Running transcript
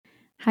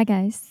Hi,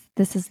 guys.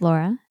 This is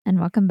Laura, and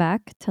welcome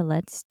back to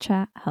Let's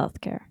Chat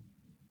Healthcare.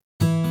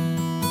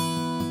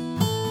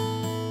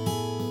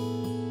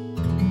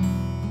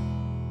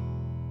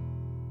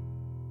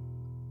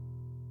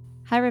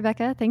 Hi,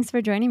 Rebecca. Thanks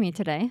for joining me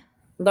today.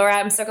 Laura,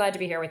 I'm so glad to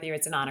be here with you.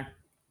 It's an honor.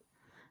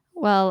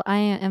 Well, I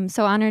am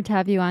so honored to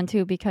have you on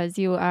too because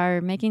you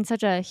are making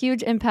such a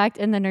huge impact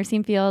in the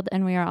nursing field,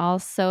 and we are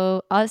us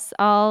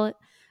all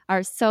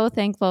are so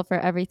thankful for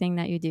everything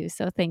that you do.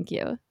 So thank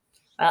you.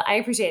 Well, I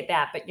appreciate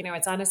that. But,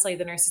 it's honestly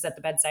the nurses at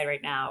the bedside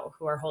right now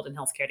who are holding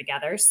healthcare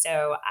together.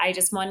 So I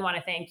just want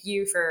to thank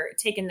you for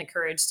taking the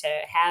courage to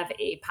have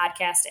a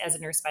podcast as a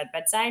nurse by the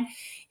bedside.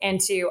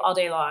 And to all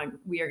day long,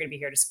 we are going to be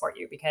here to support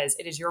you because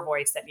it is your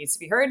voice that needs to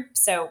be heard.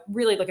 So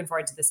really looking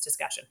forward to this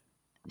discussion.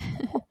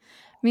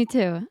 Me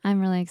too. I'm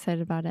really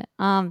excited about it.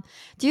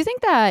 Do you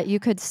think that you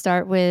could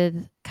start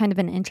with kind of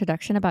an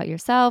introduction about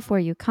yourself,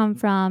 where you come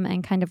from,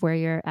 and kind of where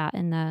you're at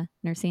in the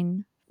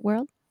nursing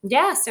world?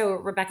 Yeah, so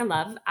Rebecca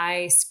Love.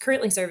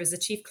 Currently serve as the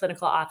Chief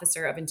Clinical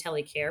Officer of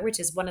IntelliCare, which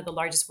is one of the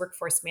largest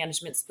workforce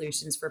management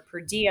solutions for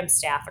per diem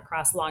staff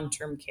across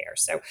long-term care.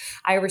 So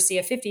I oversee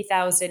a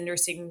 50,000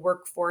 nursing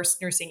workforce,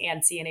 nursing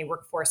and CNA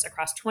workforce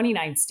across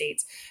 29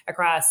 states,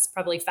 across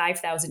probably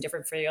 5,000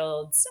 different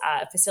fields,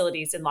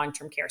 facilities in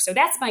long-term care. So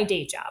that's my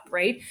day job,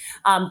 right?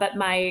 But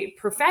my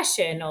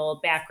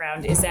professional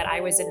background is that I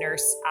was a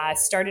nurse,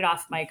 started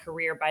off my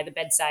career by the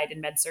bedside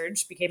in med-surg,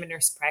 became a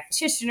nurse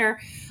practitioner,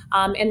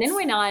 and then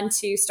went on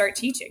to start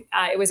teaching.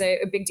 It was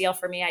a big deal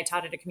for me. I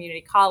taught at a community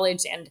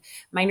college, and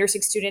my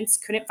nursing students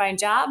couldn't find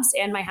jobs,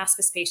 and my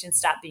hospice patients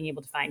stopped being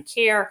able to find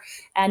care.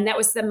 And that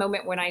was the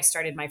moment when I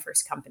started my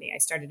first company. I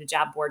started a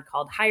job board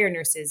called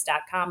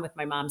hirenurses.com with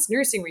my mom's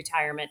nursing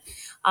retirement,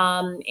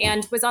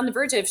 and was on the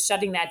verge of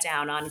shutting that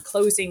down, on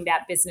closing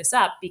that business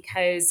up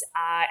because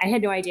I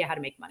had no idea how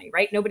to make money,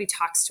 right? Nobody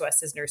talks to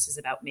us as nurses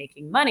about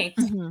making money.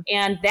 Mm-hmm.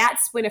 And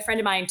that's when a friend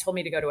of mine told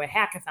me to go to a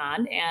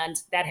hackathon, and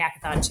that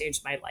hackathon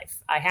changed my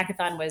life. A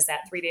hackathon was that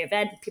 3-day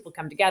event. People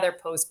come together,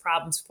 pose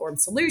problems, form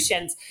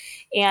solutions.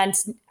 And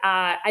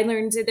I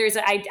learned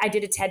I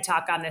did a TED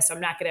talk on this, so I'm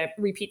not going to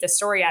repeat the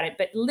story on it,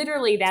 but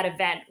literally that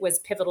event was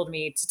pivotal to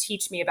me to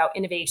teach me about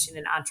innovation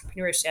and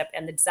entrepreneurship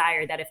and the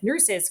desire that if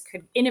nurses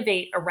could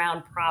innovate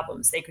around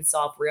problems, they could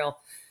solve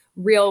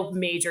real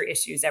major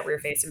issues that we were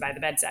facing by the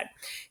bedside.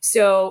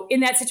 So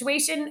in that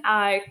situation,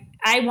 I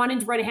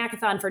wanted to run a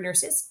hackathon for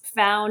nurses,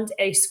 found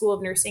a school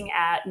of nursing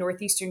at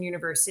Northeastern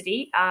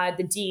University.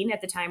 The dean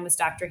at the time was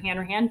Dr.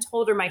 Hanrahan,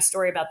 told her my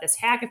story about this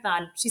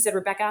hackathon. She said,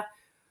 Rebecca,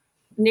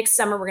 next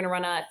summer we're going to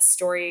run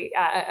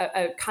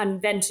a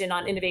convention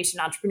on innovation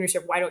and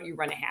entrepreneurship. Why don't you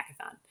run a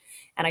hackathon?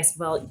 And I said,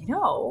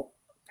 well,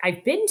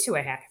 I've been to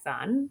a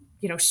hackathon.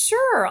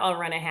 Sure, I'll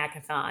run a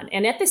hackathon.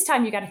 And at this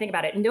time, you got to think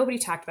about it. Nobody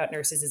talked about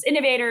nurses as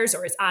innovators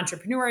or as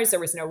entrepreneurs. There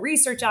was no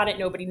research on it.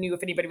 Nobody knew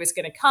if anybody was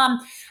going to come.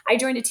 I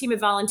joined a team of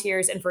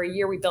volunteers, and for a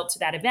year, we built to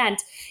that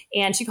event.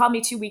 And she called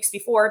me 2 weeks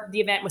before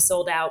the event was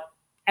sold out.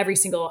 Every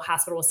single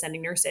hospital was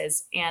sending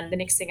nurses. And the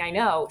next thing I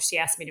know, she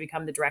asked me to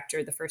become the director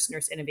of the first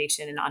nurse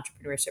innovation and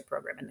entrepreneurship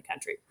program in the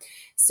country.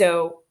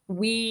 So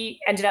we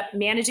ended up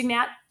managing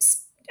that,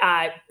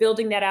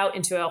 building that out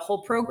into a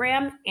whole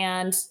program.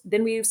 And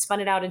then we spun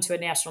it out into a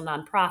national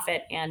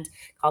nonprofit and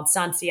called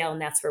Sanciel,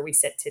 and that's where we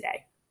sit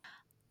today.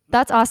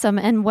 That's awesome.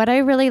 And what I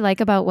really like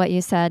about what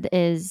you said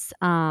is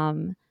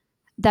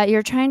that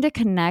you're trying to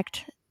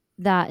connect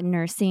that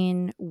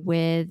nursing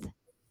with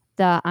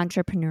the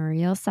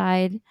entrepreneurial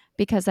side,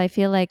 because I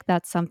feel like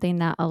that's something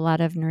that a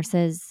lot of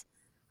nurses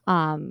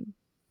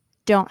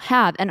don't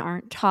have and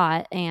aren't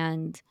taught,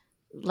 and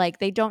like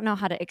they don't know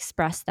how to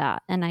express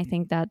that. And I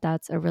think that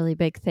that's a really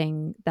big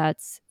thing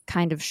that's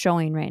kind of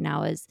showing right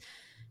now is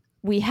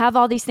we have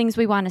all these things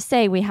we want to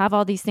say, we have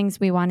all these things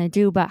we want to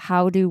do, but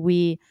how do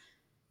we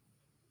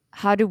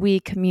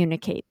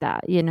communicate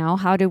that?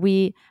 How do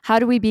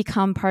we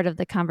become part of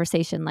the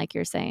conversation, like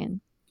you're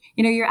saying?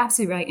 You're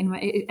absolutely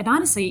right. And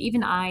honestly,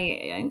 even I,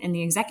 in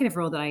the executive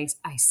role that I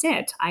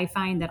sit, I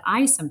find that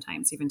I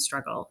sometimes even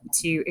struggle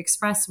to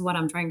express what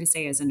I'm trying to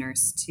say as a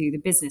nurse to the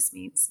business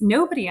means.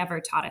 Nobody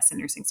ever taught us in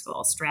nursing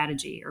school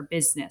strategy or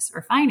business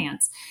or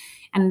finance.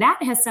 And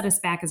that has set us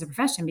back as a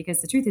profession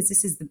because the truth is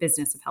this is the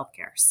business of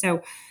healthcare.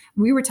 So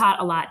we were taught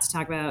a lot to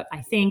talk about,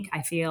 I think,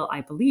 I feel, I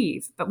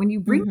believe. But when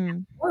you bring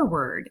that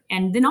forward,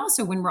 and then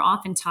also when we're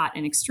often taught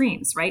in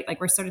extremes, right?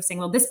 Like we're sort of saying,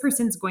 well, this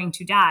person's going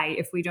to die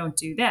if we don't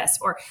do this,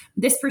 or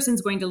this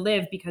person's going to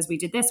live because we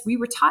did this. We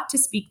were taught to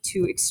speak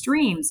to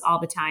extremes all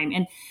the time.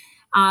 And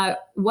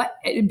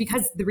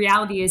because the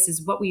reality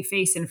is what we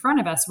face in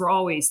front of us, we're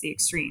always the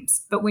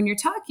extremes. But when you're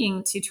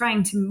trying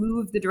to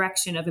move the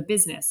direction of a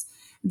business,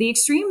 the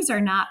extremes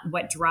are not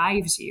what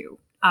drives you.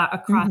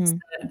 across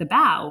Mm-hmm. the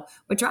bow.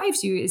 What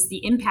drives you is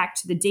the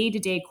impact to the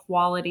day-to-day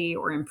quality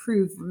or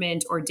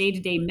improvement or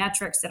day-to-day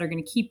metrics that are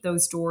going to keep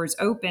those doors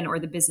open or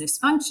the business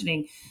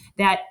functioning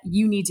that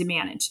you need to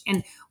manage.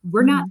 And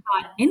we're not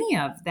Mm-hmm. taught any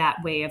of that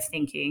way of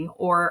thinking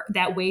or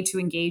that way to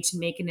engage and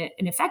make an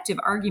effective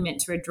argument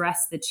to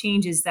address the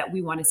changes that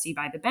we want to see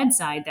by the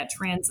bedside that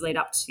translate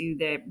up to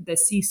the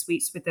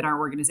C-suites within our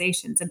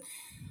organizations. And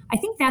I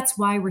think that's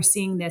why we're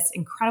seeing this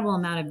incredible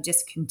amount of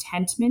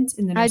discontentment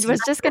in the I nursing.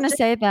 was just going to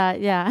say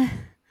that. Yeah.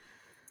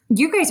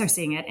 You guys are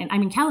seeing it. And I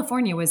mean,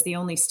 California was the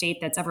only state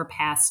that's ever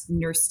passed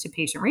nurse to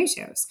patient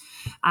ratios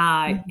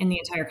in the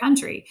entire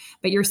country.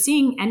 But you're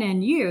seeing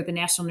NNU, the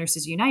National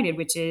Nurses United,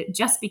 which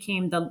just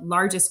became the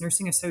largest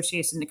nursing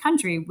association in the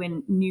country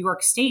when New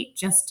York State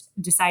just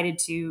decided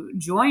to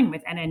join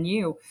with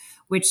NNU,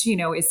 which,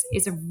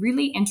 is a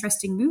really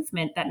interesting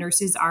movement that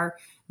nurses are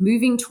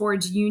moving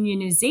towards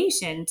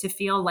unionization to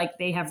feel like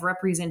they have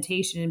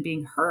representation and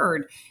being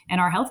heard in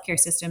our healthcare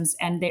systems.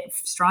 And they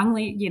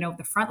strongly,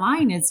 the front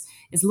line is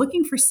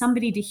looking for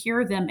somebody to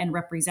hear them and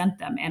represent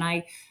them. And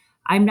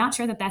I'm not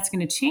sure that that's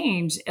going to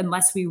change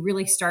unless we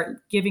really start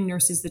giving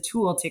nurses the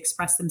tool to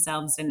express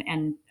themselves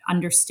and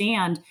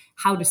understand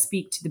how to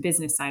speak to the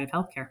business side of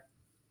healthcare.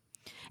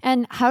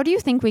 And how do you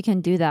think we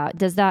can do that?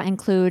 Does that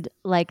include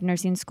like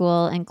nursing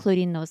school,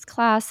 including those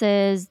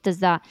classes?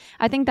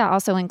 I think that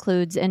also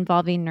includes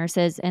involving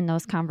nurses in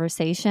those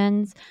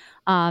conversations.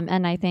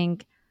 And I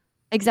think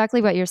exactly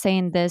what you're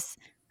saying, this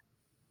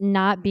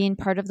not being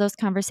part of those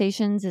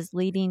conversations is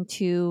leading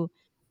to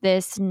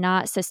this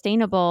not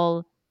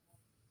sustainable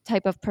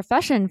type of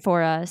profession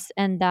for us.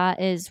 And that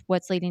is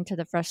what's leading to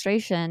the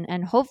frustration.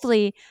 And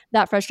hopefully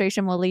that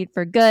frustration will lead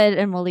for good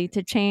and will lead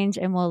to change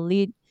and will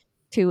lead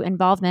to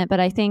involvement. But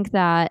I think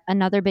that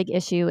another big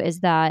issue is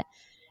that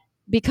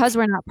because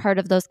we're not part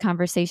of those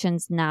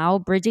conversations now,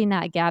 bridging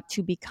that gap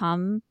to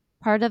become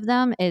part of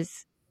them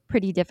is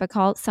pretty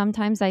difficult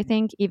sometimes, I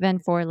think, even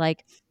for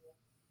like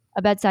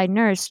a bedside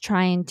nurse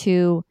trying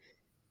to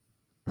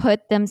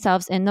put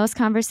themselves in those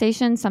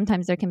conversations.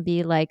 Sometimes there can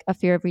be like a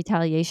fear of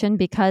retaliation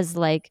because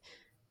like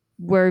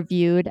we're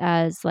viewed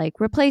as like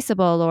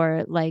replaceable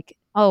or like,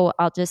 oh,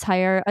 I'll just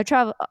hire a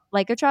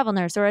travel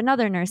nurse or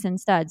another nurse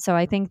instead. So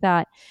I think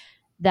that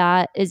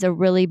that is a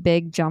really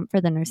big jump for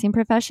the nursing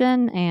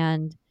profession.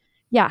 And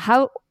yeah,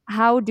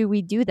 how do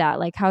we do that?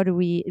 Like how do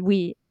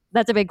we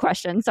that's a big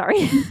question.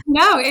 Sorry.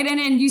 No, and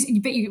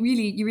but you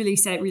really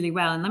said it really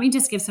well. And let me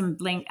just give some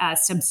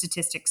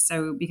statistics,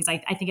 so because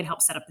I think it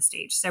helps set up the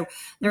stage. So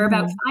there are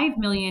about Mhm. 5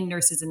 million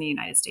nurses in the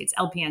United States,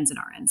 LPNs and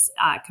RNs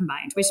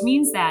combined, which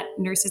means that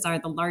nurses are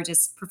the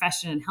largest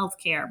profession in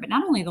healthcare, but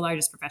not only the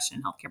largest profession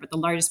in healthcare, but the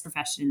largest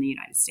profession in the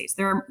United States.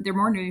 There are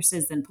more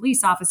nurses than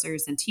police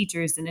officers and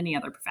teachers than any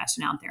other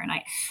profession out there. And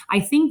I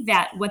think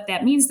that what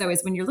that means though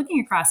is when you're looking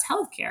across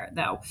healthcare,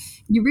 though,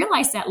 you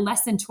realize that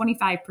less than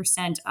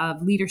 25%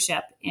 of leadership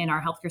in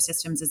our healthcare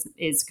systems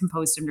is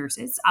composed of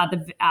nurses.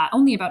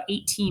 Only about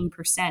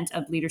 18%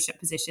 of leadership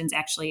positions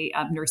actually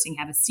of nursing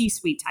have a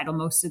C-suite title,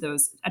 most of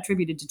those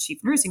attributed to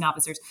chief nursing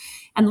officers.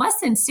 And less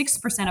than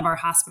 6% of our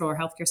hospital or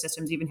healthcare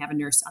systems even have a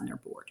nurse on their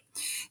board.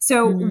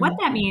 So what Mhm.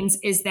 that means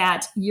is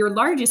that your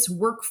largest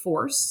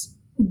workforce,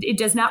 it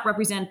does not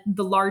represent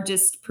the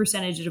largest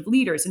percentage of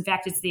leaders. In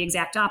fact, it's the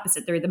exact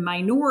opposite. They're the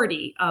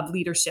minority of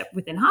leadership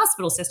within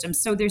hospital systems.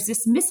 So there's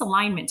this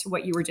misalignment to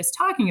what you were just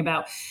talking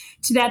about,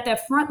 to that the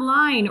front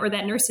line or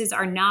that nurses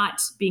are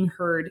not being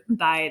heard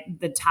by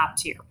the top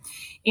tier.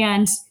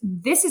 And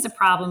this is a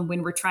problem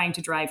when we're trying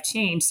to drive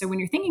change. So when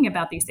you're thinking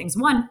about these things,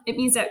 one, it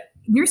means that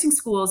nursing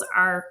schools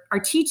are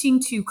teaching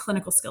to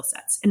clinical skill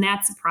sets. And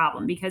that's a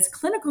problem because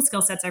clinical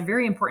skill sets are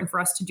very important for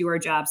us to do our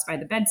jobs by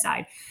the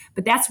bedside.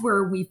 But that's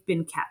where we've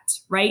been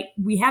kept, right?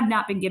 We have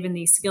not been given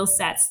these skill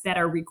sets that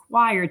are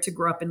required to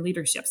grow up in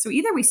leadership. So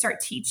either we start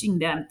teaching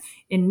them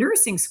in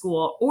nursing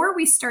school or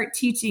we start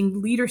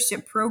teaching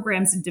leadership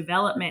programs and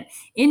development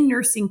in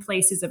nursing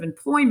places of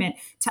employment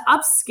to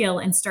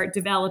upskill and start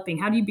developing.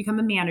 How do you become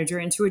a manager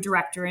into a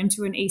director,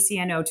 into an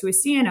ACNO, to a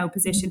CNO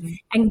position? Mhm.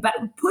 And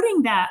but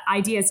putting that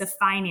ideas of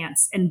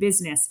finance and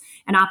business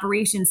and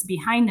operations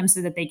behind them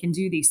so that they can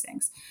do these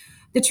things.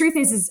 The truth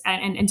is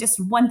and just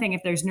one thing,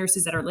 if there's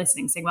nurses that are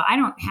listening saying, well, I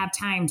don't have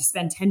time to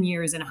spend 10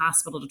 years in a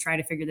hospital to try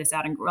to figure this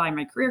out and grow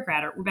my career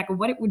cadre, Rebecca,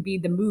 what it would be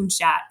the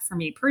moonshot for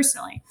me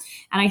personally.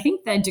 And I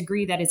think the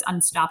degree that is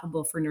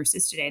unstoppable for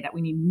nurses today that we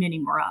need many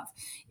more of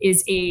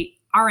is a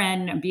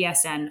RN, a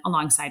BSN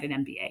alongside an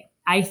MBA.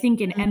 I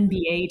think an Mhm.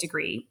 MBA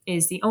degree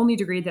is the only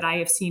degree that I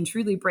have seen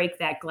truly break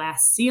that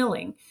glass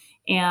ceiling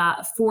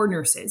for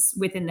nurses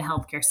within the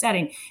healthcare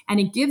setting, and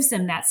it gives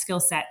them that skill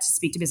set to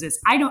speak to business.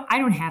 I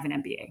don't have an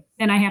MBA,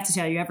 and I have to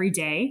tell you, every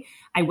day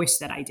I wish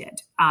that I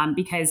did,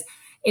 because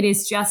it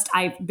is just,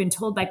 I've been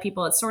told by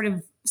people, it's sort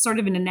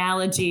of an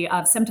analogy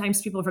of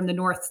sometimes people from the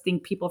north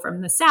think people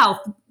from the south,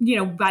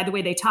 by the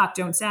way they talk,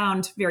 don't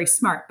sound very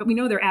smart, but we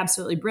know they're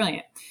absolutely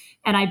brilliant.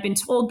 And I've been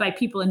told by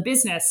people in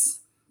business,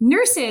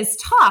 nurses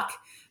talk,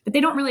 but they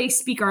don't really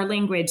speak our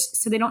language,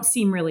 so they don't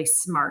seem really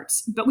smart.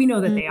 But we know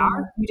that they Mhm.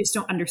 are. We just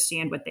don't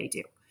understand what they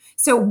do.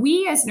 So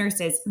we as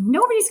nurses,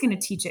 nobody's going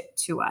to teach it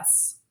to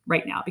us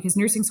right now because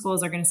nursing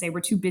schools are going to say we're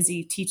too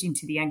busy teaching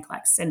to the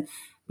NCLEX. And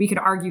we could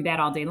argue that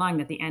all day long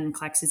that the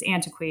NCLEX is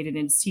antiquated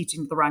and it's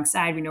teaching the wrong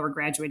side. We know we're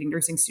graduating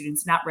nursing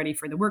students not ready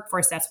for the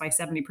workforce. That's why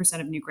 70%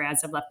 of new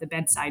grads have left the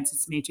bedside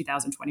since May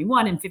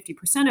 2021, and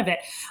 50% of it,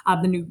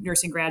 the new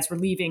nursing grads were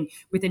leaving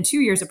within 2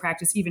 years of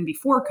practice, even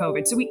before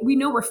COVID. So we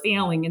know we're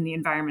failing in the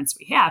environments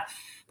we have.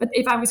 But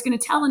if I was going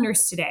to tell a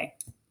nurse today,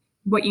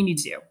 what you need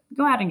to do,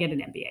 go out and get an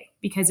MBA,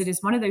 because it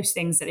is one of those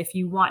things that if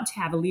you want to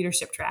have a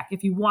leadership track,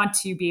 if you want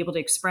to be able to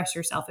express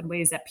yourself in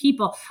ways that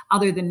people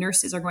other than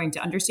nurses are going to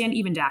understand,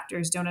 even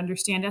doctors don't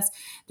understand us,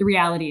 the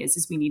reality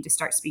is we need to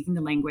start speaking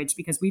the language,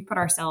 because we put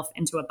ourselves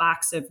into a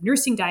box of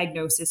nursing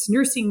diagnosis,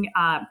 nursing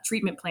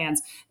treatment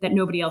plans that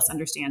nobody else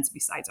understands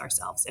besides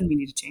ourselves. And we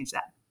need to change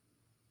that.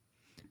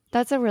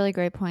 That's a really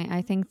great point.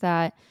 I think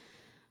that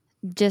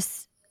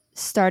just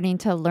starting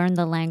to learn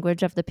the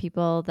language of the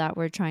people that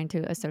we're trying to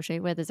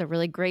associate with is a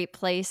really great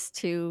place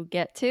to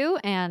get to.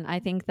 And I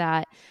think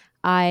that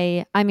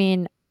I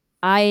mean,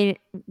 I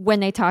when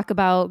they talk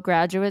about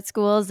graduate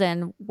schools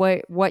and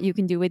what you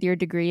can do with your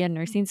degree in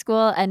nursing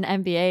school, an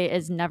MBA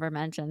is never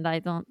mentioned. I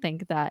don't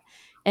think that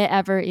it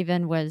ever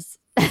even was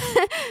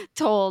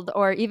told,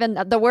 or even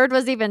the word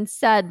was even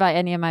said by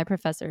any of my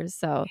professors.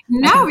 So I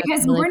No, think that's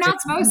because a really we're great not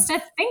point. supposed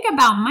to think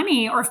about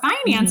money or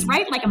finance, Mhm.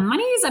 right? Like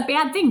money is a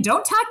bad thing.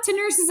 Don't talk to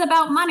nurses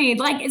about money.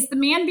 Like it's the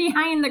man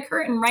behind the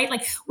curtain, right?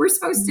 Like we're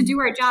supposed to Mhm. do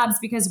our jobs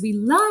because we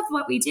love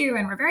what we do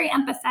and we're very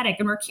empathetic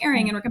and we're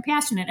caring and we're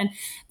compassionate. And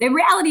the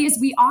reality is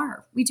we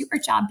do our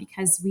job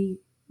because we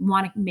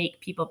want to make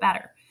people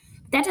better.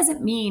 That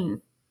doesn't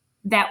mean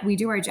that we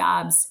do our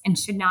jobs and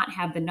should not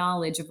have the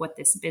knowledge of what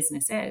this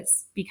business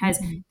is, because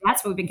Mhm.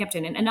 that's what we've been kept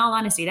in. And in all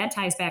honesty, that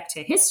ties back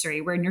to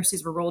history, where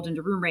nurses were rolled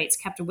into room rates,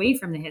 kept away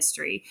from the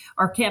history,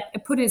 or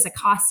kept put as a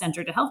cost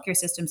center to healthcare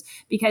systems.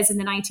 Because in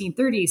the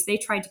 1930s, they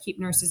tried to keep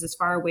nurses as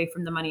far away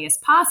from the money as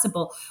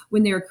possible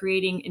when they were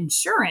creating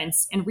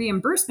insurance, and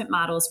reimbursement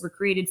models were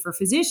created for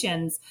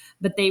physicians,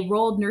 but they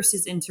rolled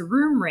nurses into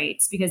room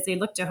rates because they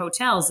looked to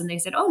hotels and they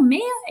said, oh,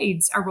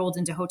 maids are rolled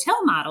into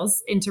hotel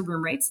models, into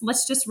room rates.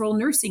 Let's just roll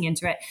nursing into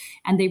it.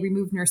 And they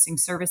removed nursing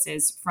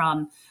services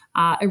from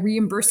a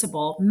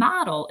reimbursable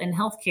model in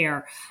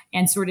healthcare,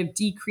 and sort of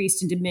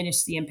decreased and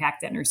diminished the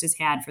impact that nurses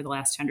had for the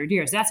last 100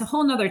 years. That's a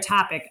whole nother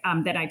topic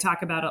that I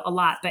talk about a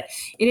lot, but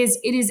it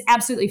is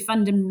absolutely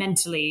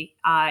fundamentally,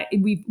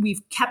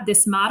 we've kept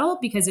this model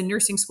because in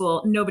nursing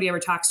school, nobody ever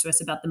talks to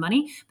us about the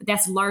money, but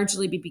that's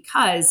largely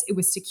because it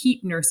was to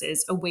keep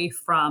nurses away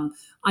from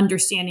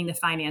understanding the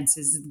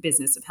finances of the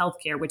business of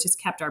healthcare, which has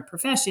kept our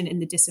profession in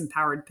the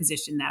disempowered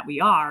position that we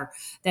are,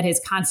 that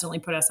has constantly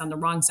put us on the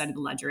wrong side of the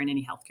ledger in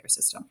any healthcare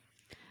system.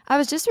 I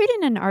was just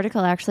reading an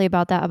article actually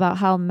about that, about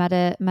how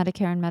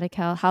Medicare and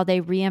Medi-Cal, how they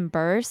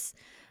reimburse.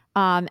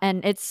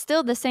 And it's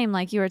still the same,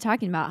 like you were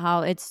talking about,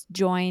 how it's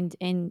joined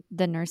in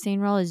the nursing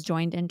role is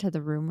joined into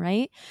the room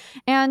rate.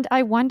 And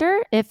I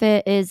wonder if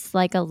it is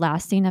like a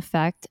lasting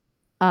effect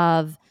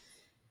of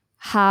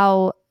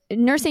how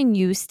nursing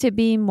used to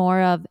be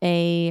more of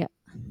a,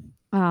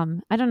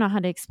 I don't know how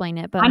to explain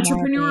it, but more of a,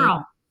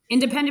 Entrepreneurial,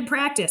 independent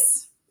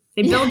practice.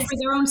 They build for yes.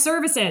 their own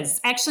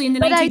services. Actually, in the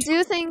But I 1920s,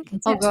 do think,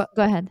 that's oh, it.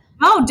 go ahead.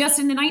 Oh, just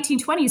in the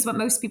 1920s, what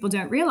most people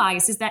don't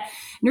realize is that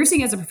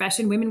nursing as a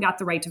profession, women got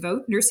the right to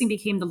vote. Nursing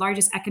became the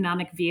largest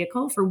economic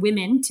vehicle for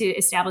women to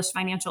establish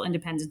financial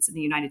independence in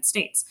the United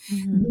States.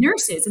 Hmm.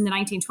 Nurses in the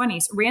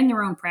 1920s ran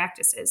their own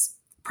practices.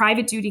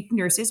 Private duty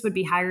nurses would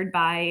be hired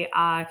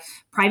by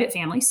private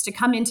families to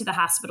come into the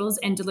hospitals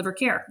and deliver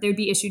care. They would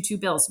be issued two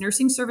bills: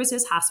 nursing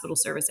services, hospital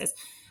services.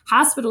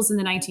 Hospitals in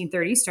the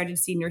 1930s started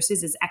to see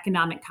nurses as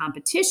economic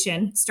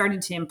competition,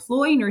 started to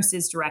employ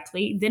nurses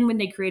directly. Then, when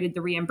they created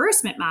the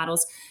reimbursement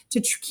models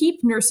to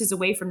keep nurses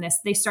away from this,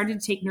 they started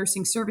to take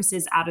nursing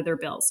services out of their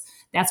bills.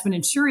 That's when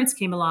insurance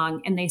came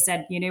along and they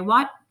said, you know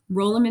what?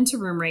 Roll them into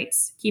room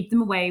rates, keep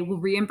them away, we'll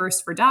reimburse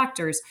for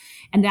doctors.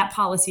 And that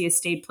policy has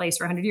stayed place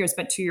for 100 years.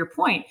 But to your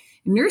point,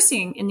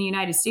 nursing in the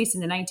United States in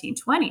the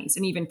 1920s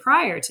and even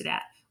prior to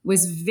that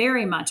was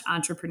very much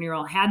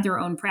entrepreneurial, had their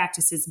own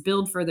practices,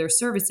 billed for their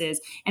services.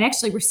 And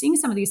actually, we're seeing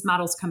some of these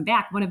models come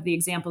back. One of the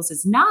examples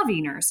is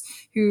Navi Nurse,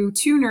 who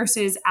two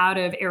nurses out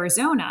of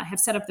Arizona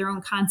have set up their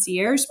own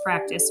concierge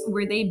practice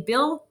where they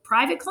bill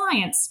private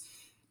clients,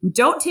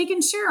 don't take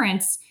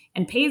insurance,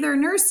 and pay their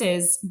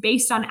nurses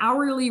based on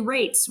hourly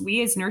rates.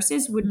 We as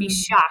nurses would be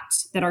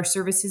shocked that our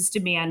services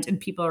demand and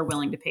people are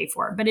willing to pay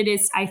for. But it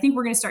is, I think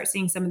we're going to start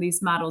seeing some of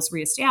these models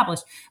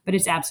reestablished, but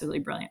it's absolutely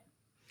brilliant.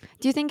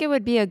 Do you think it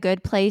would be a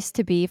good place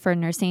to be for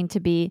nursing to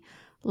be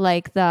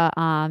like the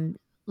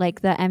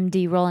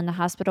MD role in the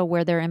hospital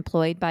where they're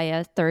employed by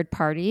a third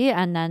party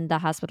and then the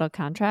hospital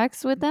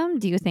contracts with them?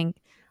 Do you think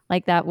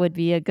like that would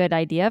be a good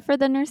idea for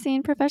the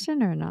nursing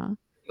profession or no?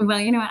 Well,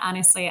 you know what?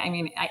 Honestly, I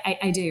mean,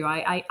 I do.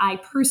 I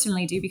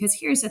personally do, because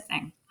here's the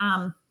thing.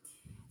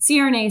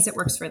 CRNAs, it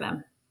works for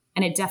them.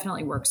 And it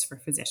definitely works for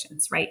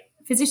physicians, right?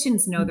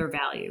 physicians know their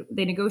value.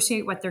 They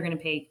negotiate what they're going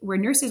to pay. Where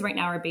nurses right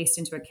now are based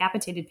into a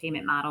capitated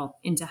payment model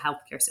into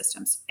healthcare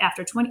systems.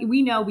 After 20,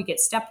 we know we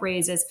get step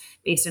raises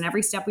based on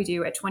every step we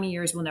do. At 20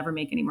 years, we'll never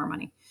make any more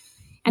money.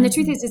 And the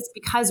truth Mm-hmm. is, it's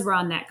because we're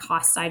on that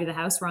cost side of the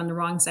house. We're on the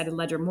wrong side of the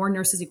ledger. More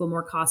nurses equal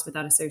more cost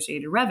without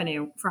associated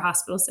revenue for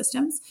hospital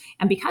systems.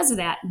 And because of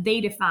that,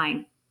 they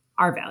define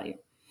our value.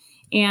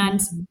 And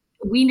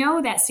Mm-hmm. we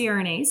know that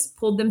CRNAs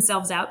pulled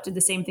themselves out, did the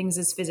same things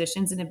as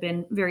physicians, and have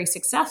been very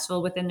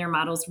successful within their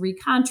models,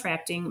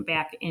 recontracting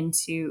back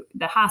into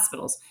the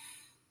hospitals.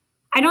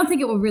 I don't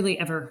think it will really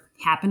ever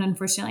happen,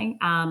 unfortunately,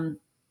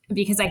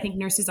 because I think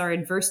nurses are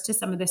adverse to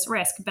some of this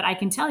risk. But I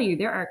can tell you,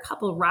 there are a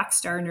couple of rock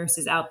star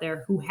nurses out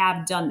there who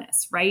have done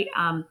this, right?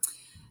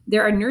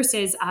 There are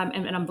nurses,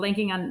 and I'm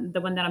blanking on the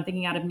one that I'm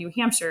thinking out of New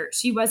Hampshire.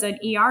 She was an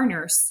ER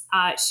nurse.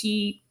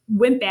 She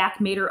went back,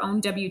 made her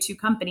own W 2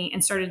 company,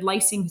 and started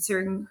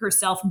licensing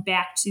herself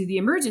back to the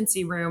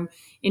emergency room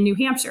in New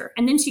Hampshire.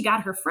 And then she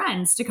got her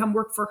friends to come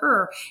work for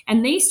her,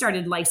 and they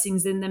started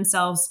licensing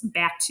themselves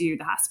back to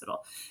the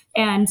hospital.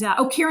 And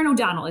Karen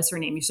O'Donnell is her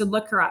name. You should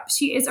look her up.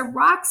 She is a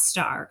rock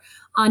star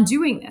on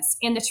doing this.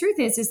 And the truth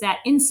is that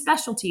in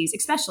specialties,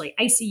 especially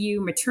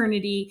ICU,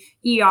 maternity,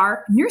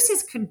 ER,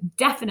 nurses could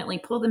definitely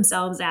pull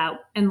themselves out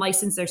and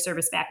license their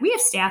service back. We have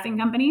staffing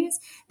companies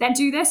that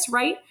do this,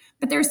 right?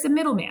 But there's the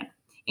middleman.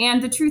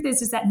 And the truth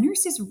is that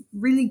nurses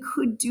really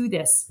could do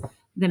this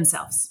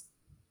themselves.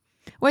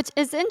 Which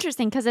is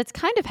interesting because it's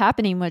kind of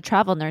happening with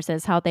travel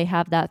nurses, how they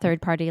have that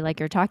third party like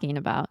you're talking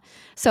about.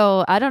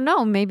 So I don't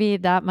know, maybe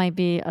that might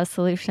be a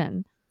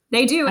solution.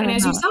 They do. I And don't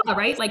as you know. saw,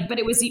 right? Like, but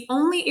it was the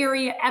only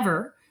area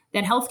ever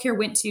that healthcare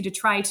went to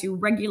try to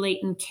regulate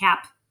and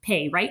cap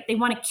pay, right? They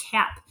want to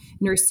cap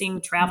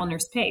nursing, travel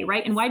nurse pay,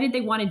 right? And why did they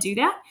want to do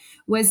that?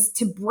 Was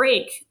to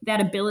break that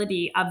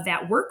ability of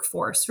that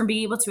workforce from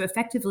being able to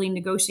effectively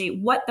negotiate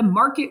what the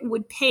market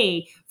would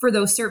pay for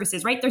those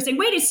services, right? They're saying,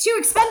 wait, it's too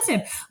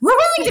expensive. We're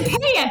willing to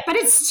pay it, but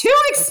it's too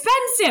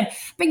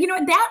expensive. But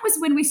that was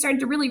when we started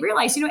to really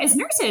realize, as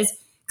nurses,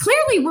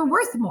 clearly we're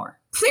worth more.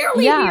 Clearly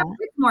we Yeah. are worth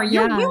more.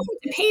 You're Yeah. willing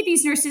to pay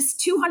these nurses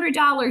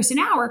 $200 an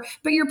hour,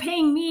 but you're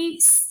paying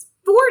me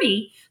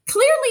 40.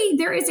 Clearly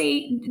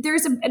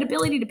there's an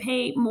ability to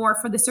pay more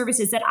for the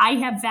services that I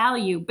have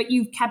value, but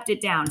you've kept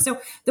it down. So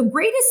the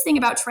greatest thing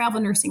about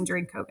travel nursing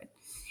during COVID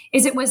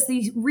is it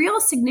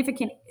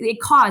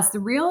caused the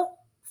real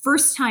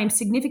first time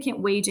significant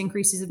wage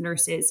increases of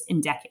nurses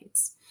in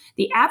decades.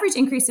 The average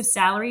increase of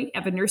salary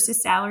of a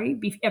nurse's salary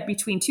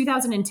between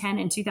 2010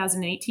 and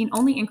 2018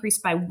 only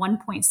increased by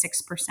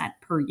 1.6%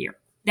 per year.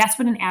 That's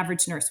what an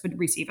average nurse would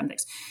receive on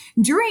this.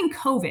 During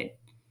COVID,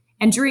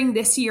 and during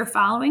this year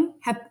following,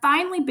 have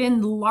finally been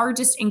the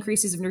largest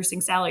increases of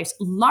nursing salaries,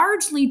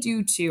 largely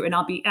due to, and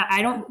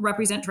I don't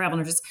represent travel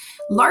nurses,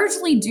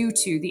 largely due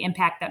to the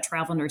impact that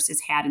travel nurses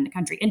had in the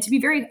country. And to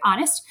be very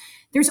honest,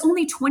 there's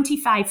only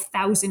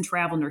 25,000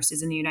 travel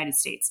nurses in the United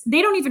States.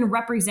 They don't even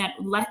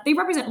they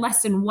represent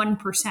less than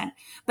 1%.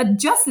 But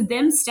just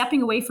them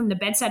stepping away from the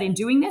bedside and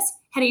doing this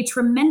had a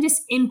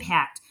tremendous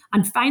impact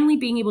on finally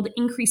being able to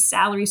increase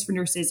salaries for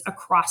nurses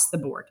across the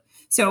board.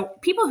 So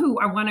people who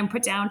are wanting to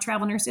put down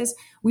travel nurses,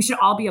 we should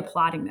all be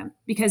applauding them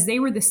because they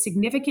were the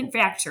significant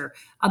factor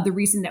of the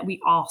reason that we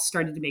all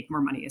started to make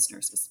more money as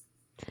nurses.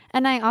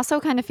 And I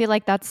also kind of feel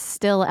like that's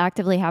still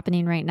actively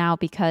happening right now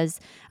because,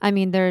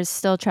 there's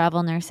still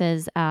travel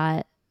nurses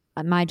at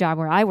my job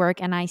where I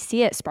work, and I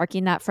see it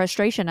sparking that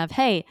frustration of,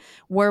 hey,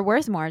 we're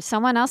worth more.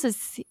 Someone else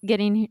is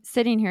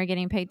sitting here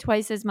getting paid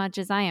twice as much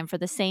as I am for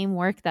the same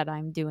work that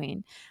I'm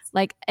doing.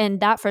 Like, and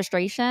that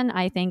frustration,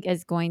 I think,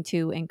 is going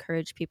to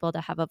encourage people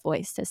to have a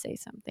voice to say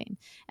something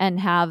and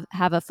have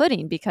a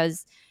footing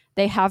because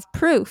they have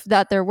proof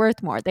that they're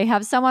worth more. They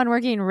have someone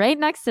working right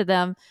next to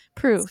them,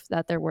 proof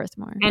that they're worth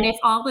more. And if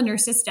all the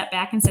nurses step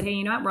back and said, hey,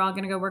 you know what, we're all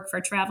going to go work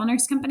for travel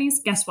nurse companies,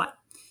 guess what?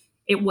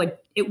 It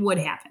would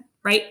happen,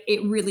 right?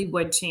 It really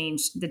would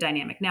change the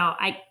dynamic. Now,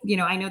 I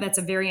know that's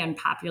a very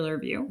unpopular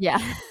view. Yeah.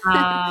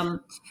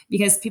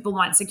 Because people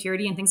want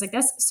security and things like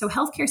this. So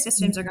healthcare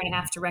systems are going to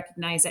have to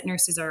recognize that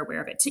nurses are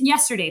aware of it.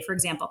 Yesterday, for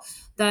example,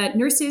 the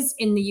nurses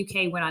in the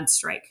UK went on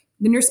strike.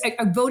 The nurse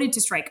voted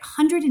to strike.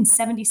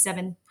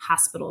 177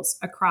 hospitals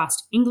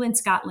across England,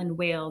 Scotland,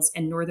 Wales,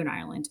 and Northern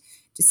Ireland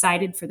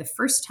decided for the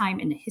first time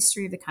in the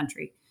history of the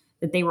country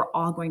that they were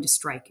all going to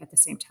strike at the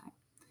same time.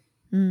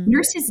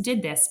 Nurses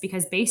did this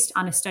because based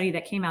on a study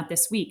that came out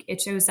this week, it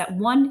shows that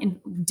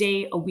one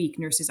day a week,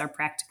 nurses are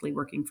practically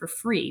working for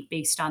free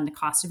based on the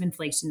cost of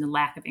inflation, the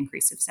lack of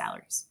increase of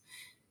salaries.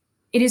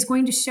 It is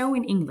going to show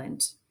in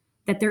England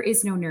that there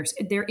is no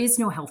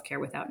healthcare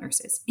without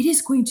nurses. It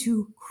is going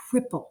to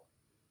cripple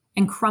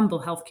and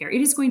crumble healthcare.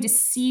 It is going to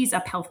seize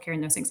up healthcare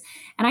and those things.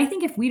 And I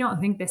think if we don't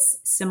think this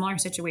similar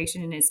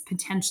situation is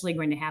potentially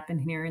going to happen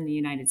here in the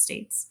United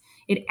States,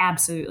 it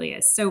absolutely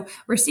is. So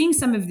we're seeing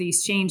some of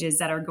these changes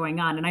that are going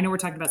on. And I know we're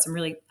talking about some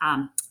really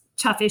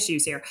tough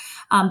issues here,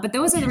 but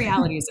those are the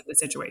realities of the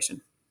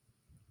situation.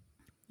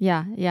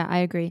 Yeah, I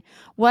agree.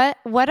 What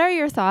are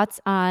your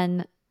thoughts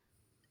on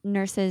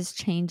nurses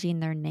changing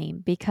their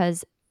name?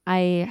 Because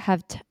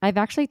I've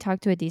actually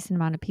talked to a decent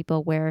amount of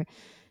people where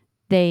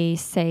they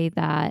say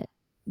that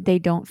they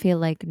don't feel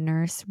like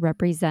nurse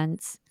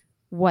represents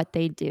what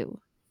they do.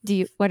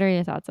 What are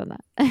your thoughts on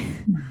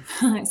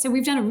that? So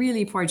we've done a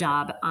really poor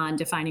job on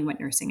defining what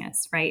nursing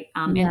is, right?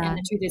 And Yeah.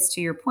 the truth is,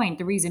 to your point,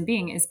 the reason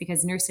being is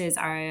because nurses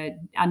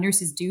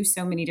do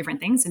so many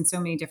different things and so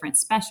many different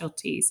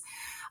specialties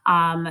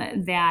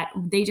that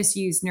they just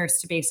use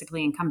nurse to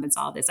basically encompass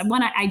all this. And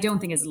one, I don't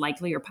think is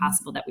likely or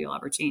possible that we will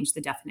ever change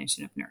the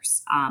definition of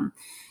nurse.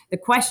 The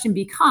question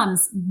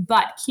becomes,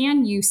 but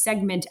can you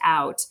segment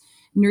out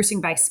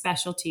nursing by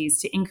specialties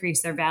to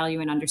increase their value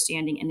and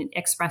understanding and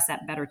express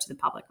that better to the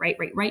public,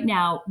 right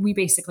now we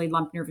basically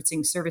lump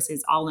nursing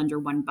services all under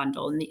one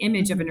bundle, and the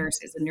image of a Mhm. nurse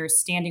is a nurse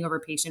standing over a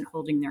patient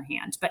holding their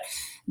hand. But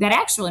that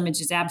actual image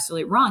is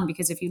absolutely wrong,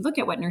 because if you look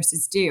at what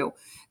nurses do,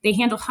 they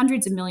handle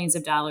hundreds of millions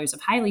of dollars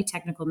of highly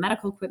technical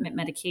medical equipment,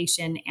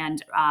 medication,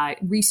 and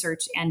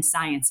research and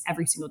science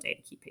every single day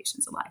to keep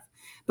patients alive.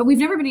 But we've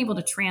never been able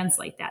to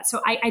translate that.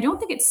 So I don't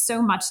think it's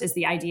so much as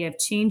the idea of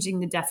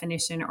changing the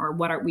definition or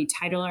we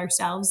title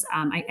ourselves.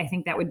 I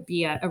think that would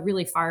be a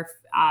really far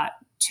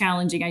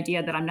challenging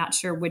idea that I'm not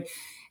sure would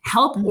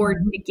help or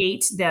Mhm.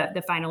 negate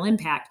the final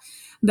impact.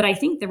 But I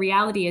think the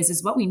reality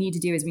is what we need to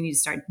do is we need to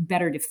start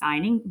better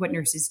defining what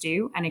nurses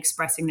do and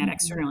expressing that Mhm.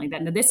 externally.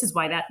 That this is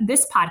why that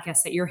this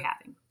podcast that you're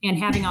having and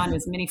having on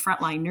as many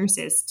frontline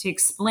nurses to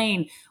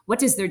explain what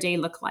does their day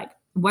look like,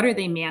 what are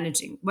they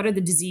managing, what are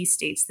the disease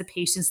states, the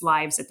patients'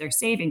 lives that they're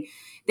saving.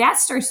 That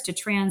starts to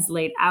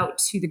translate out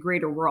to the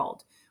greater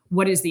world.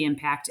 What is the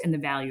impact and the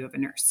value of a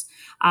nurse?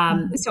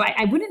 Mhm. So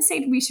I wouldn't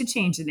say we should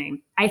change the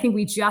name. I think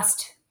we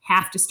just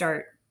have to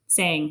start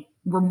saying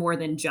we're more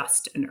than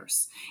just a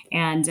nurse,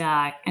 and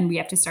we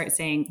have to start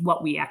saying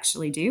what we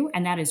actually do,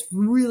 and that is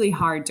really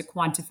hard to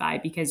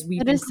quantify because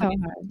we've It been is put so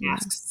in hard, yeah.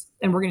 tasks,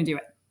 and we're going to do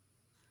it.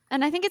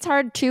 And I think it's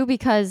hard too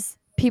because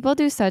people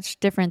do such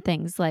different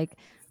things. Like,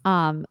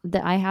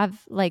 that I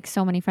have like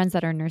so many friends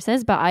that are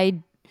nurses, but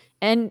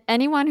and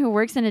anyone who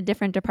works in a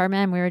different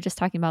department, and we were just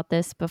talking about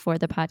this before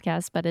the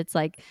podcast, but it's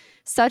like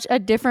such a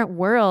different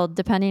world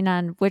depending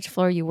on which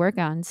floor you work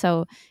on.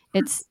 So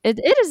it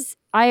is,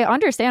 I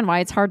understand why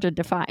it's hard to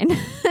define. Yeah,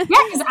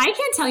 because I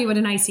can't tell you what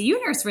an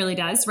ICU nurse really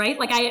does, right?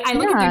 Like I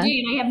look at their Yeah.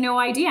 day and I have no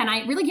idea, and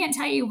I really can't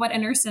tell you what a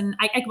nurse in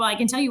well, I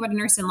can tell you what a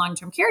nurse in long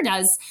term care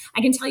does. I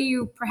can tell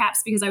you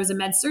perhaps because I was a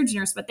med surg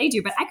nurse what they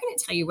do, but I couldn't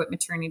tell you what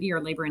maternity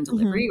or labor and Mhm.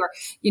 delivery or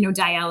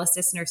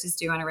dialysis nurses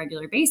do on a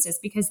regular basis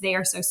because they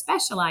are so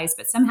specialized.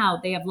 But somehow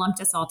they have lumped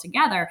us all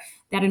together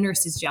that a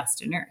nurse is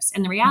just a nurse,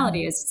 and the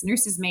reality Mhm. is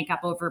nurses make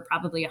up over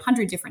probably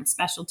 100 different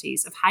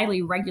specialties of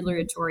highly Mhm.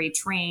 regulatory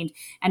trained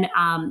and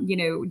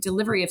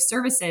delivery of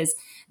services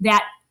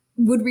that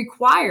would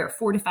require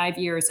 4 to 5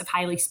 years of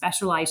highly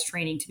specialized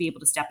training to be able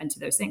to step into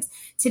those things.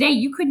 Today,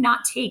 you could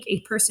not take a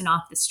person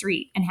off the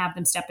street and have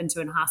them step into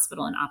a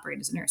hospital and operate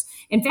as a nurse.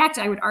 In fact,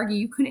 I would argue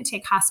you couldn't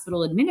take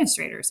hospital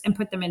administrators and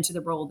put them into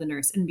the role of the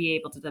nurse and be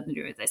able to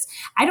do this.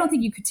 I don't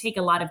think you could take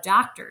a lot of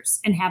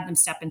doctors and have them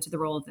step into the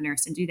role of the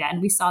nurse and do that.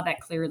 And we saw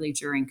that clearly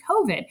during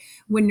COVID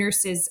when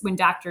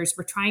doctors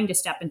were trying to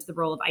step into the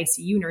role of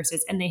ICU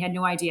nurses and they had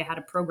no idea how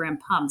to program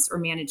pumps or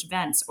manage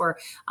vents or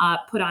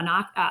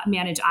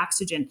manage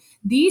oxygen.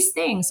 These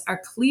things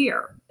are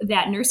clear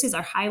that nurses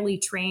are highly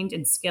trained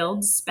and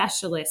skilled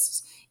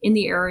specialists in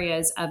the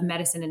areas of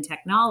medicine and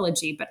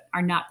technology, but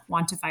are not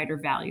quantified or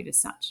valued as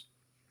such.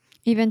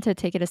 Even to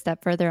take it a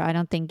step further, I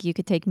don't think you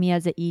could take me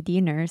as an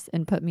ED nurse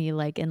and put me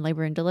like in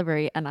labor and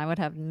delivery, and I would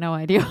have no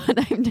idea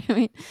what I'm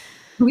doing.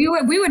 We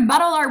would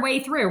muddle our way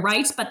through,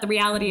 right? But the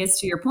reality is,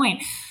 to your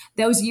point,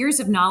 those years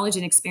of knowledge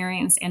and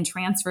experience and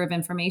transfer of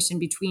information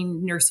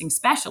between nursing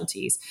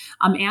specialties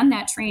and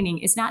that training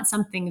is not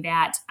something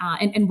that,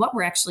 and what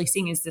we're actually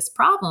seeing is this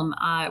problem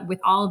with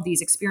all of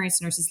these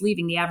experienced nurses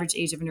leaving. The average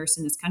age of a nurse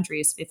in this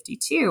country is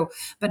 52.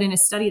 But in a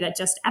study that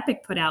just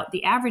Epic put out,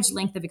 the average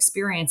length of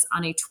experience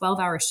on a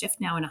 12-hour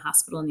shift now in a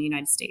hospital in the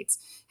United States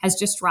has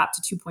just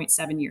dropped to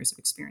 2.7 years of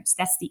experience.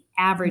 That's the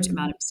average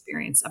amount Mhm. of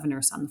experience of a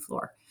nurse on the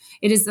floor.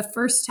 It is the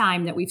first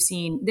time that we've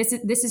seen this.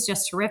 This is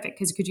just terrific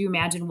because could you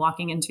imagine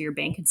walking into your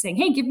bank and saying,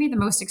 "Hey, give me the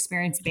most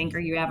experienced banker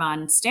you have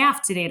on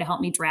staff today to help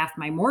me draft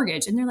my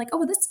mortgage?" And they're like, "Oh,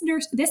 well,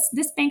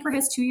 this banker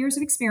has 2 years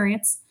of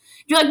experience."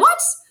 You're like, "What?"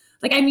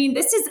 Like, I mean,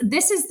 this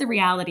is the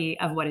reality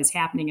of what is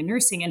happening in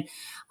nursing, and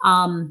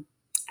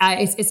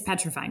it's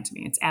petrifying to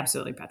me. It's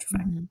absolutely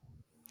petrifying.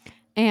 Mhm.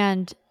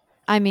 And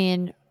I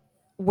mean,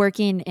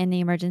 working in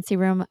the emergency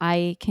room,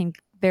 I can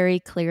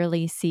very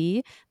clearly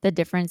see the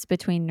difference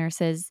between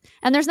nurses.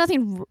 And there's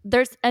nothing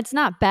there's it's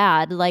not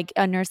bad. Like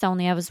a nurse that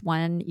only has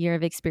 1 year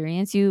of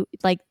experience. You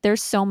like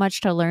there's so much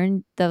to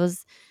learn.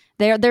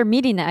 They're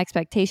meeting the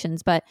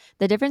expectations, but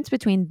the difference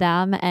between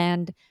them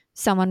and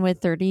someone with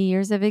 30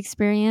 years of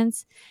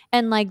experience,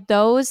 and like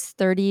those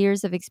 30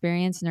 years of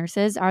experience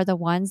nurses are the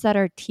ones that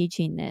are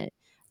teaching it,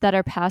 that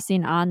are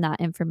passing on that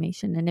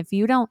information. And if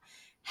you don't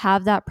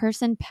have that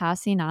person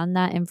passing on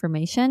that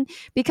information,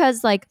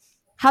 because like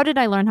how did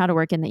I learn how to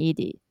work in the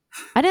ED?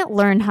 I didn't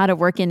learn how to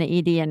work in the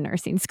ED in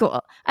nursing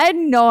school. I had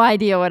no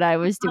idea what I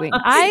was doing.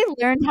 I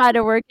learned how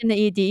to work in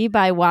the ED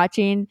by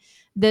watching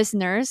this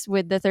nurse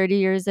with the 30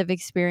 years of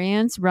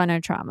experience run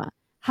a trauma.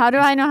 How do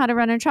I know how to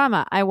run a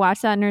trauma? I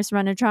watched that nurse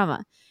run a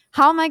trauma.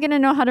 How am I going to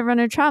know how to run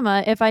a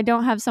trauma if I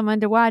don't have someone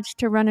to watch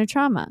to run a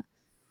trauma?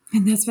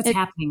 And that's what's It,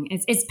 happening.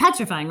 It's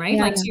petrifying, right?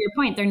 yeah. Like to your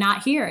point, they're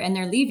not here and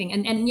they're leaving.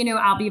 And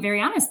I'll be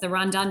very honest. The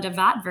Rondon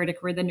Devat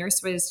verdict, where the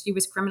nurse was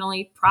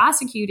criminally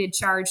prosecuted,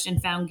 charged,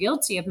 and found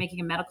guilty of making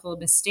a medical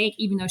mistake,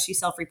 even though she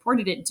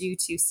self-reported it due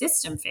to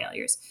system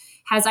failures,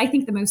 has, I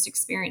think, the most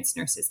experienced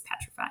nurses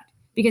petrified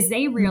because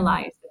they Mhm.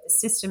 realize that the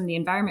system, the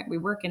environment we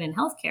work in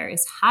healthcare,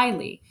 is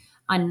highly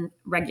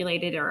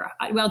unregulated, or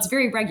well, it's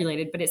very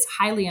regulated, but it's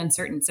highly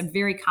uncertain. It's a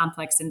very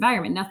complex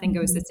environment. Nothing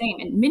goes the Mhm. same.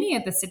 And many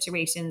of the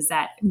situations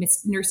that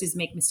nurses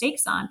make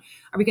mistakes on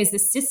are because the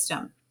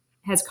system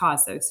has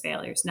caused those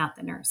failures, not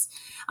the nurse.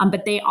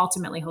 But they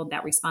ultimately hold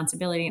that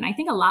responsibility. And I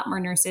think a lot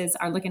more nurses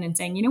are looking and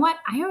saying, you know what?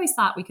 I always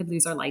thought we could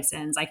lose our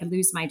license. I could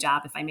lose my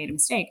job if I made a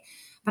mistake.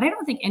 But I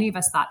don't think any of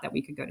us thought that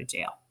we could go to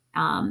jail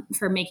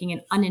for making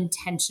an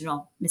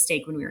unintentional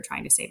mistake when we were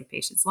trying to save a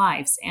patient's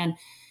lives. And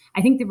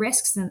I think the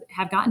risks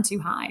have gotten too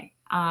high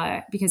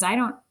because I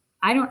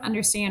don't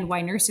understand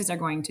why nurses are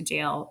going to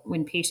jail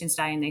when patients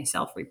die and they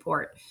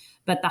self-report,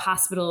 but the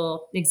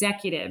hospital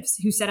executives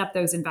who set up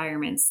those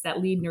environments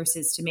that lead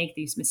nurses to make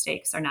these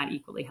mistakes are not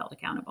equally held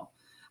accountable.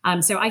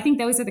 So I think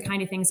those are the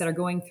kind of things that are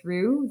going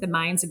through the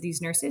minds of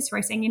these nurses who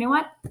are saying, you know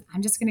what,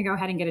 I'm just going to go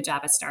ahead and get a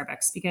job at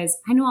Starbucks because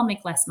I know I'll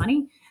make less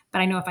money, but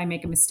I know if I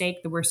make a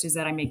mistake, the worst is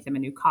that I make them a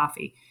new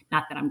coffee,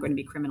 not that I'm going to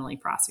be criminally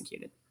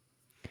prosecuted.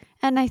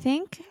 And I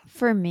think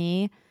for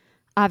me,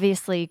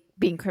 obviously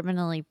being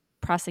criminally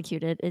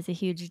prosecuted is a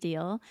huge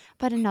deal.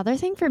 But another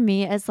thing for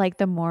me is like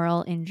the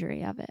moral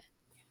injury of it.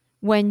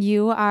 When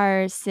you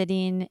are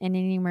sitting in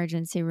an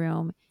emergency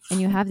room and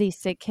you have these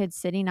sick kids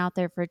sitting out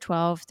there for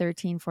 12,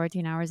 13,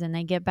 14 hours and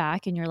they get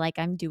back and you're like,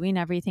 I'm doing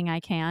everything I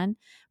can.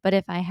 But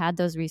if I had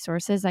those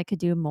resources, I could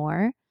do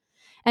more.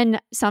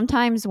 And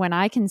sometimes when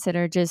I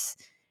consider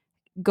just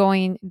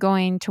going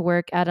to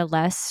work at a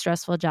less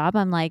stressful job,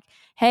 I'm like,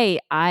 hey,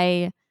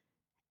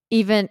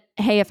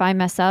 if I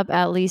mess up,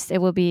 at least it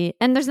will be,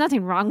 and there's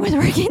nothing wrong with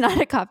working at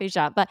a coffee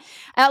shop, but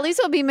at least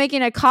I'll be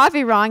making a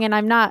coffee wrong and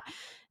I'm not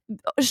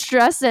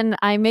stressed and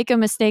I make a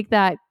mistake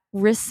that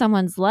risks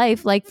someone's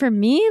life. Like for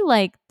me,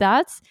 like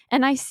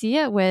and I see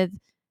it with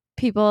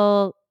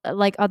people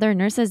like other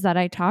nurses that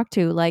I talk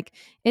to, like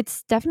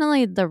it's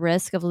definitely the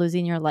risk of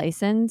losing your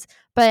license.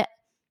 But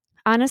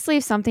honestly,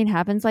 if something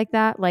happens like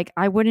that, like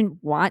I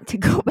wouldn't want to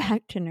go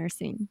back to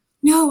nursing.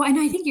 No, and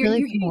I It's think you're really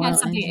you're the hitting on moral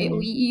something.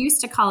 We injury.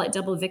 used to call it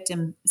double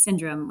victim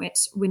syndrome,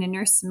 which when a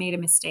nurse made a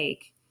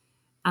mistake,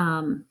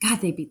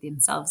 God, they beat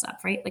themselves up,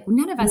 right? Like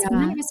none Yeah. of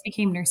us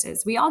became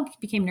nurses. We all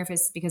became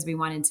nurses because we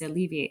wanted to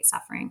alleviate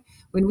suffering.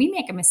 When we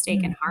make a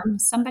mistake and Mhm. harm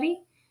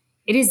somebody,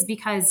 it is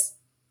because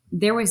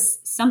there was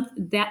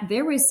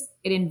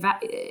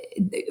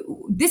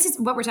this is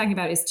what we're talking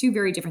about is two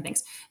very different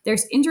things.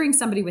 There's injuring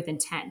somebody with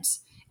intent,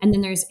 and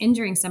then there's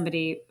injuring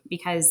somebody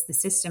because the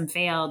system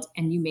failed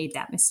and you made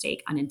that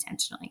mistake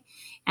unintentionally.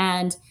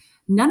 And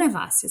none of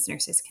us as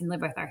nurses can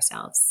live with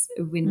ourselves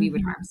when we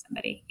would harm Mhm.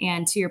 somebody.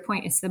 And to your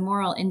point, it's the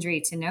moral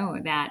injury to know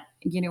that,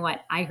 you know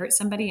what, I hurt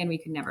somebody and we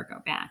could never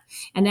go back.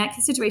 And that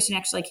situation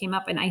actually came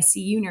up an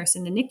ICU nurse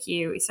in the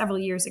NICU several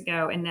years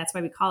ago. And that's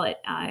why we call it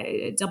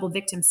double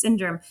victim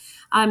syndrome.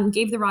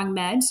 Gave the wrong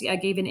med,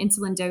 gave an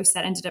insulin dose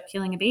that ended up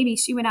killing a baby.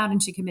 She went out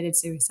and she committed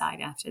suicide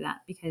after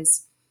that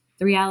because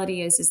the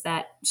reality is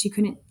that she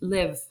couldn't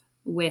live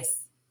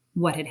with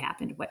what had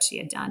happened, what she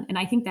had done. And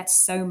I think that's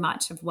so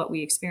much of what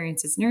we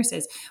experience as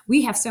nurses.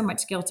 We have so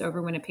much guilt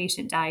over when a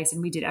patient dies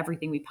and we did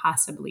everything we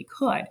possibly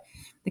could.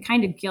 The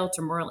kind of guilt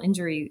or moral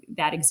injury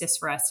that exists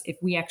for us if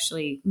we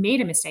actually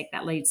made a mistake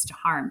that leads to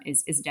harm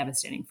is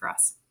devastating for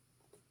us.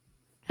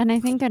 And I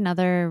think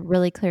another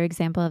really clear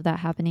example of that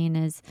happening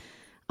is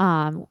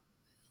um,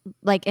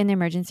 like in the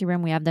emergency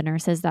room, we have the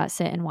nurses that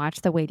sit and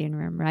watch the waiting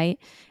room, right?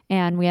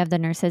 And we have the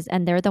nurses,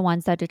 and they're the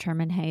ones that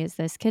determine, hey, is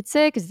this kid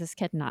sick? Is this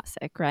kid not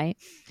sick, right?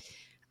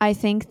 I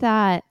think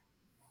that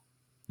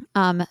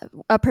um,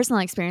 a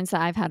personal experience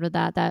that I've had with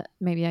that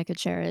maybe I could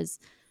share is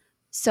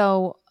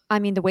so. I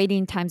mean, the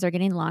waiting times are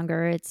getting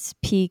longer. It's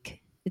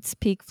peak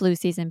flu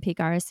season, peak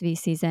RSV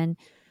season.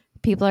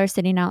 People are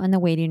sitting out in the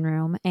waiting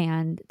room,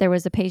 and there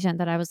was a patient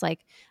that I was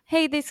like,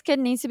 hey, this kid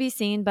needs to be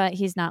seen, but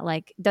he's not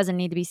like doesn't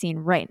need to be seen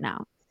right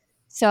now.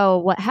 So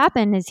what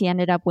happened is he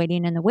ended up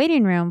waiting in the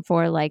waiting room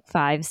for like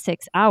 5,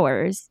 6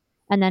 hours.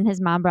 And then his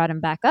mom brought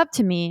him back up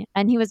to me,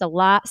 and he was a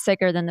lot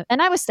sicker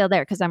and I was still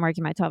there because I'm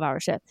working my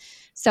 12-hour shift.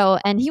 So,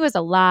 and he was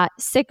a lot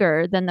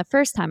sicker than the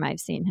first time I've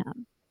seen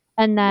him.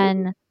 And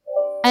then,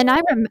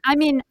 I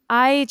mean,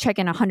 I check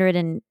in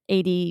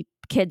 180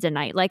 kids a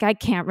night. Like, I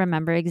can't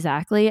remember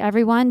exactly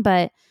everyone,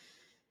 but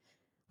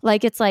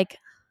like, it's like,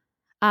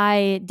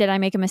 did I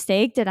make a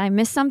mistake? Did I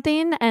miss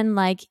something? And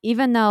like,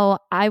 even though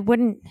I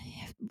wouldn't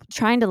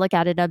trying to look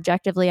at it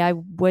objectively, I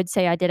would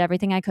say I did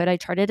everything I could. I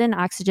charted in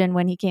oxygen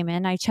when he came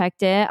in. I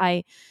checked it.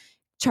 I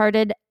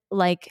charted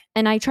like,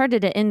 and I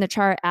charted it in the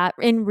chart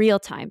in real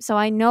time. So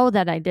I know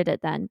that I did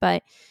it then.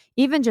 But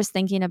even just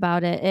thinking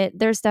about it,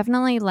 there's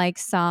definitely like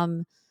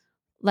some,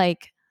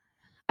 like,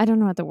 I don't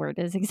know what the word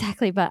is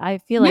exactly, but I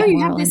feel No, like you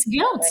have moral this integrity.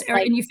 guilt,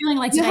 Like, and you're feeling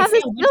like, you did I have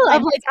this fail? What feel did I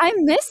of like, miss? I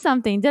missed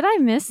something. Did I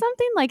miss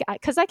something? Like,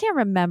 because I can't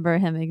remember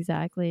him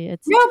exactly.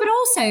 It's No, but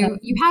also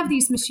you have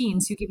these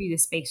machines who give you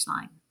this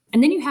baseline.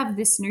 And then you have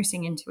this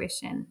nursing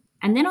intuition.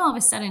 And then all of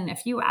a sudden, a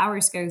few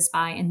hours goes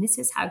by, and this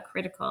is how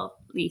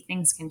critically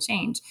things can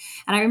change.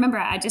 And I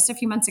remember just a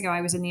few months ago,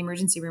 I was in the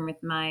emergency room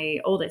with my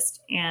oldest,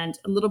 and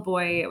a little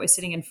boy was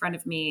sitting in front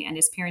of me, and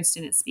his parents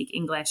didn't speak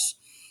English.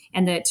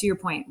 And to your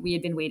point, we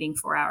had been waiting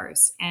 4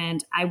 hours.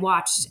 And I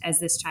watched as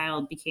this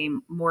child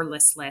became more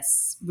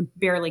listless, would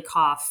barely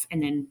cough,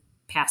 and then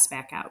pass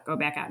back out, go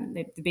back out. And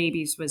the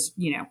babies was,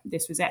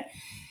 this was it.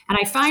 And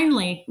I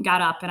finally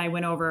got up and I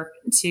went over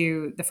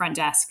to the front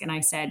desk and I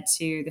said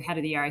to the head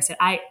of the ER, I said,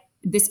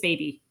 this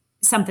baby,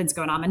 something's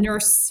going on. I'm a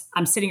nurse.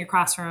 I'm sitting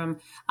across from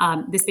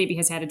him. This baby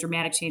has had a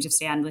dramatic change of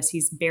status.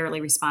 He's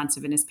barely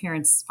responsive in his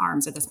parents'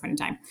 arms at this point in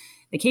time.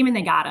 They came and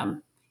they got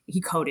him.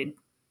 He coded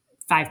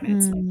 5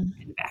 minutes later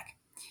in the back.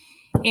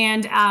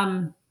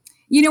 And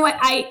you know what?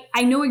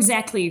 I know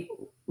exactly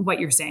what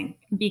you're saying,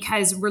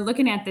 because we're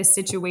looking at this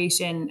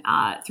situation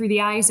through the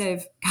eyes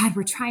of, God,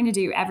 we're trying to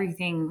do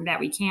everything that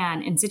we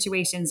can in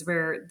situations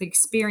where the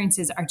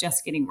experiences are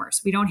just getting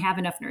worse. We don't have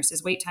enough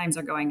nurses. Wait times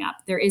are going up.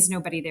 There is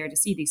nobody there to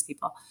see these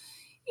people.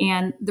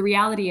 And the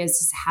reality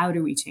is how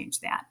do we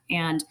change that?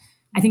 And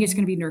I think it's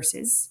going to be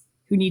nurses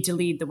who need to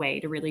lead the way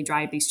to really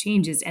drive these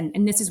changes.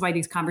 And this is why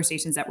these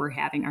conversations that we're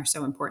having are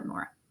so important,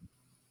 Laura.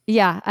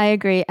 Yeah, I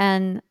agree.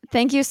 And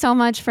thank you so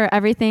much for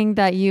everything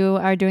that you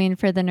are doing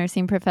for the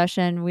nursing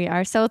profession. We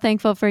are so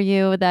thankful for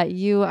you that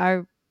you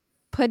are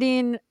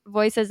putting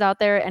voices out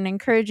there and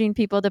encouraging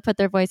people to put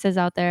their voices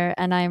out there.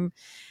 And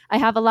I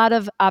have a lot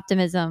of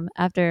optimism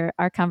after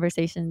our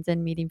conversations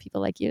and meeting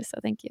people like you. So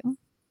thank you.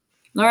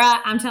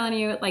 Laura, I'm telling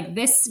you, like,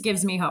 this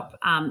gives me hope.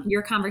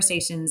 Your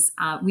conversations,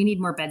 we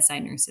need more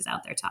bedside nurses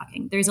out there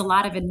talking. There's a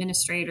lot of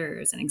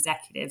administrators and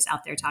executives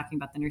out there talking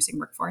about the nursing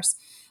workforce.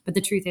 But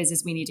the truth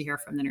is we need to hear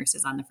from the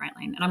nurses on the front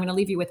line. And I'm going to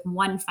leave you with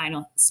one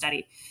final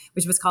study,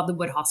 which was called the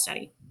Woodhull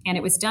Study. And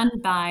it was done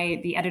by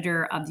the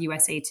editor of the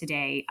USA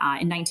Today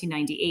in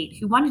 1998,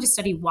 who wanted to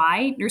study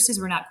why nurses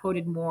were not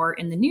quoted more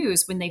in the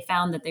news when they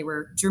found that they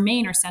were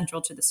germane or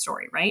central to the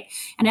story, right?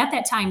 And at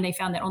that time, they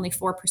found that only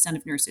 4%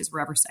 of nurses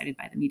were ever cited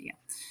by the media.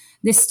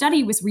 This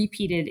study was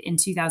repeated in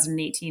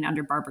 2018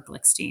 under Barbara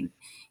Glickstein.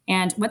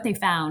 And what they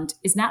found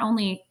is not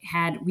only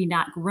had we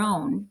not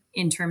grown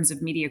in terms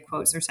of media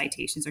quotes or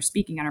citations or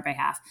speaking on our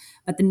behalf,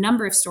 but the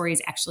number of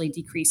stories actually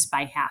decreased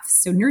by half.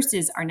 So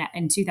nurses are not,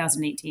 in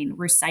 2018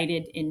 were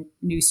cited in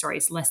news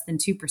stories less than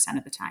 2%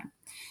 of the time.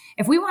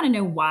 If we want to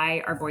know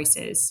why our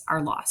voices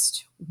are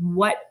lost,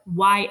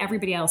 why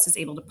everybody else is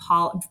able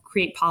to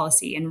create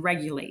policy and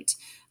regulate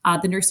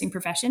the nursing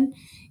profession,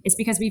 it's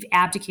because we've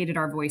abdicated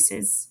our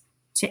voices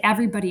to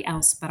everybody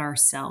else but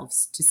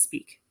ourselves to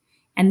speak.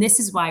 And this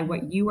is why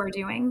what you are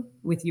doing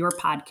with your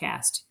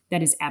podcast,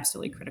 that is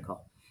absolutely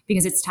critical,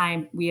 because it's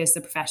time we as the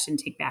profession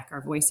take back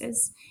our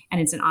voices. And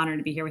it's an honor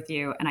to be here with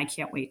you. And I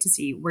can't wait to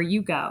see where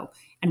you go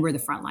and where the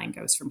front line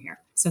goes from here.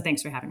 So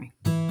thanks for having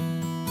me.